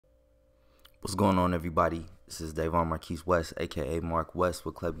What's going on, everybody? This is Davon Marquise West, aka Mark West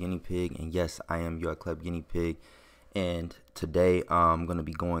with CLEP Guinea Pig, and yes, I am your CLEP Guinea Pig. And today I'm going to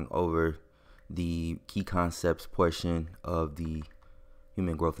be going over the key concepts portion of the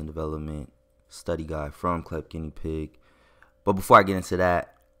Human Growth and Development Study Guide from CLEP Guinea Pig. But before I get into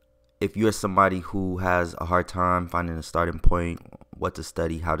that, if you're somebody who has a hard time finding a starting point, what to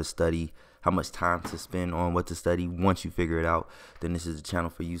study, how to study, how much time to spend on what to study, once you figure it out, then this is the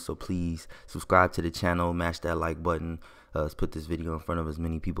channel for you. So please subscribe to the channel, mash that like button. Let's put this video in front of as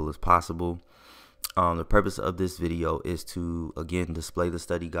many people as possible. The purpose of this video is to, again, display the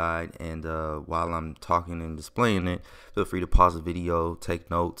study guide. And while I'm talking and displaying it, feel free to pause the video, take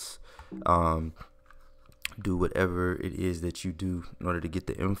notes, do whatever it is that you do in order to get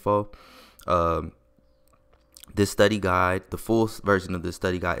the info. This study guide, the full version of this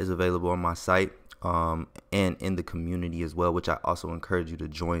study guide, is available on my site and in the community as well, which I also encourage you to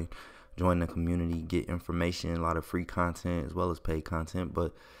join the community, get information, a lot of free content as well as paid content.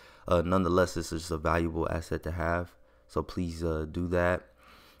 But nonetheless, this is a valuable asset to have. So please do that.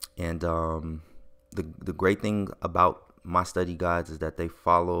 And the great thing about my study guides is that they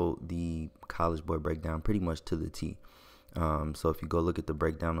follow the College Board breakdown pretty much to the T. So if you go look at the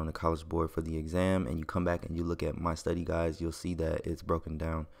breakdown on the College Board for the exam and you come back and you look at my study guides, you'll see that it's broken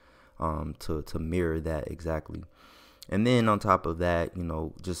down to mirror that exactly. And then on top of that, you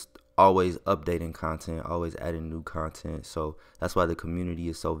know, just always updating content, always adding new content. So that's why the community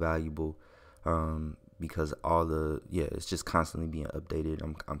is so valuable, because it's just constantly being updated.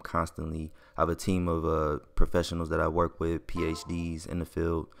 I'm constantly, I have a team of professionals that I work with, PhDs in the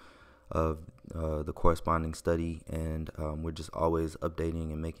field of the corresponding study, and we're just always updating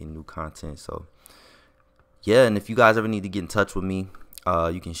and making new content. So yeah, and if you guys ever need to get in touch with me,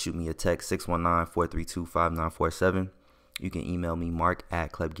 you can shoot me a text, 619-432-5947. You can email me,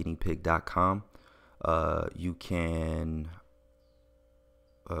 mark@clepguineapig.com. You can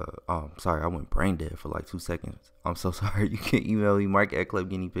sorry, I went brain dead for like 2 seconds. I'm so sorry. You can email me,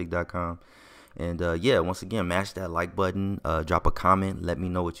 mark@clepguineapig.com. And yeah, once again, mash that like button, drop a comment, let me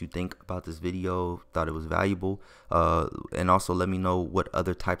know what you think about this video, thought it was valuable, and also let me know what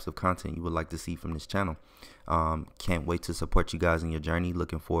other types of content you would like to see from this channel. Can't wait to support you guys in your journey.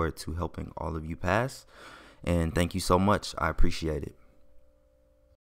 Looking forward to helping all of you pass, and thank you so much. I appreciate it.